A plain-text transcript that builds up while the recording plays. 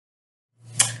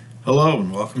Hello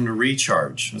and welcome to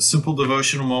Recharge, a simple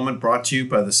devotional moment brought to you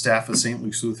by the staff of St.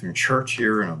 Luke's Lutheran Church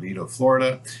here in Oviedo,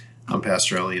 Florida. I'm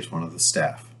Pastor Elliott, one of the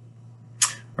staff.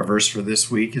 Our verse for this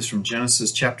week is from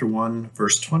Genesis chapter 1,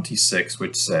 verse 26,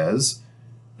 which says,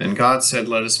 "Then God said,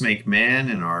 let us make man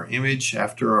in our image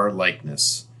after our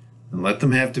likeness, and let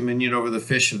them have dominion over the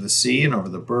fish of the sea, and over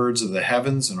the birds of the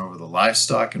heavens, and over the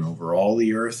livestock, and over all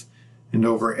the earth, and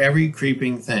over every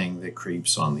creeping thing that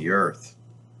creeps on the earth."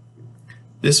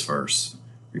 This verse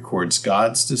records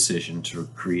God's decision to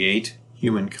create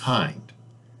humankind.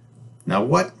 Now,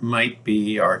 what might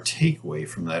be our takeaway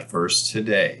from that verse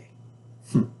today?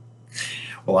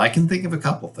 Well, I can think of a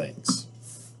couple things.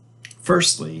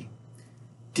 Firstly,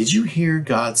 did you hear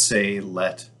God say,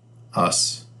 "Let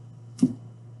us"?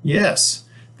 Yes,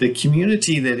 the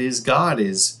community that is God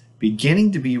is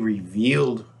beginning to be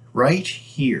revealed right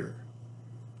here.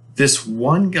 This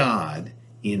one God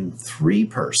in three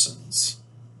persons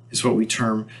is what we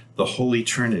term the Holy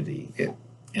Trinity,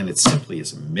 and it simply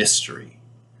is a mystery.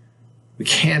 We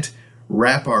can't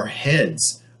wrap our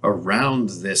heads around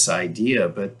this idea,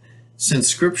 but since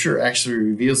Scripture actually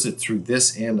reveals it through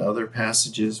this and other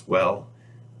passages, well,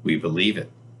 we believe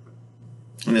it.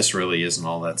 And this really isn't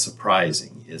all that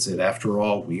surprising, is it? After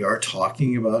all, we are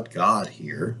talking about God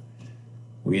here.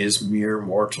 We as mere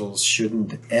mortals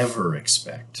shouldn't ever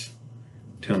expect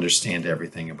to understand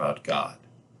everything about God.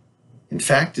 In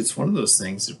fact, it's one of those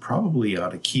things that probably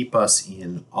ought to keep us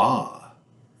in awe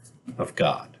of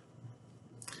God.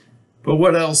 But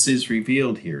what else is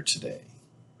revealed here today?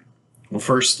 Well,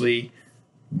 firstly,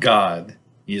 God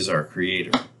is our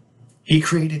creator. He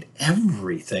created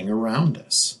everything around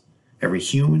us. Every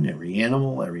human, every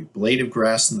animal, every blade of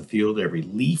grass in the field, every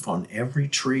leaf on every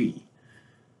tree.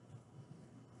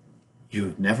 You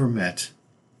have never met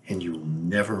and you will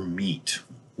never meet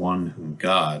one whom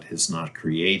God has not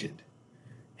created.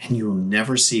 And you will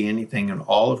never see anything in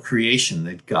all of creation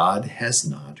that God has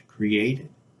not created.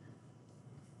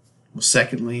 Well,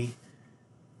 secondly,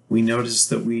 we notice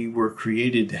that we were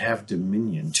created to have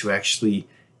dominion, to actually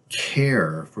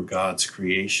care for God's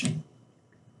creation.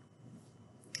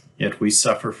 Yet we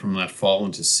suffer from that fall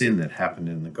into sin that happened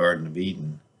in the Garden of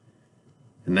Eden.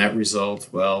 And that result,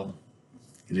 well,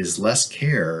 it is less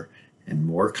care and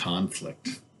more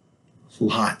conflict.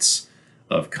 Lots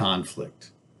of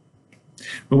conflict.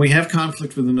 When we have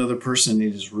conflict with another person,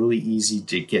 it is really easy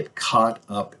to get caught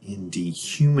up in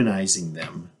dehumanizing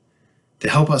them, to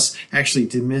help us actually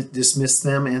dismiss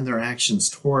them and their actions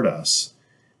toward us.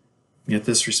 Yet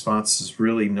this response is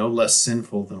really no less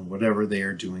sinful than whatever they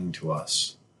are doing to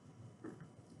us.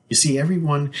 You see,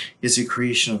 everyone is a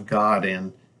creation of God,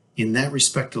 and in that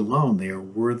respect alone, they are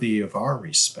worthy of our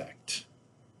respect.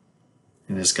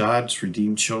 And as God's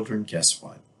redeemed children, guess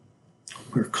what?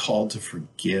 We're called to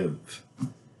forgive.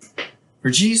 For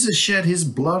Jesus shed his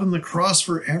blood on the cross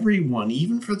for everyone,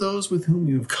 even for those with whom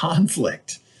you have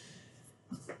conflict.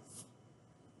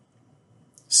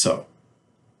 So,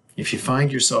 if you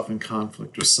find yourself in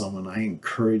conflict with someone, I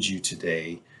encourage you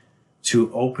today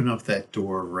to open up that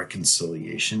door of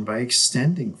reconciliation by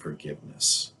extending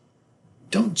forgiveness.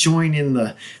 Don't join in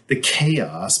the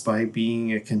chaos by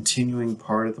being a continuing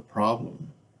part of the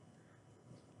problem.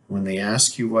 When they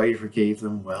ask you why you forgave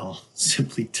them, well,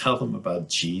 simply tell them about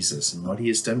Jesus and what he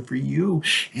has done for you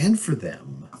and for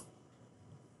them.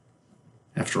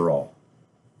 After all,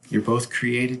 you're both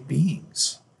created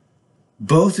beings.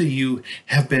 Both of you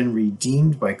have been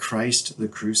redeemed by Christ the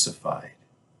crucified.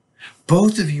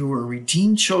 Both of you are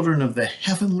redeemed children of the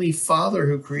Heavenly Father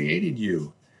who created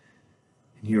you.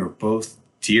 And you are both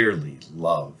dearly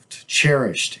loved,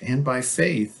 cherished, and by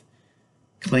faith,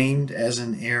 claimed as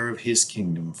an heir of his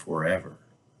kingdom forever.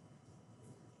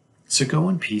 So go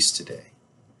in peace today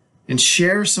and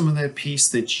share some of that peace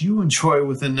that you enjoy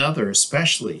with another,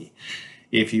 especially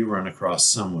if you run across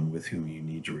someone with whom you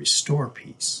need to restore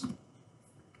peace.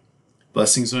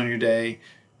 Blessings on your day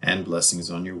and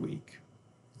blessings on your week.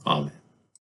 Amen.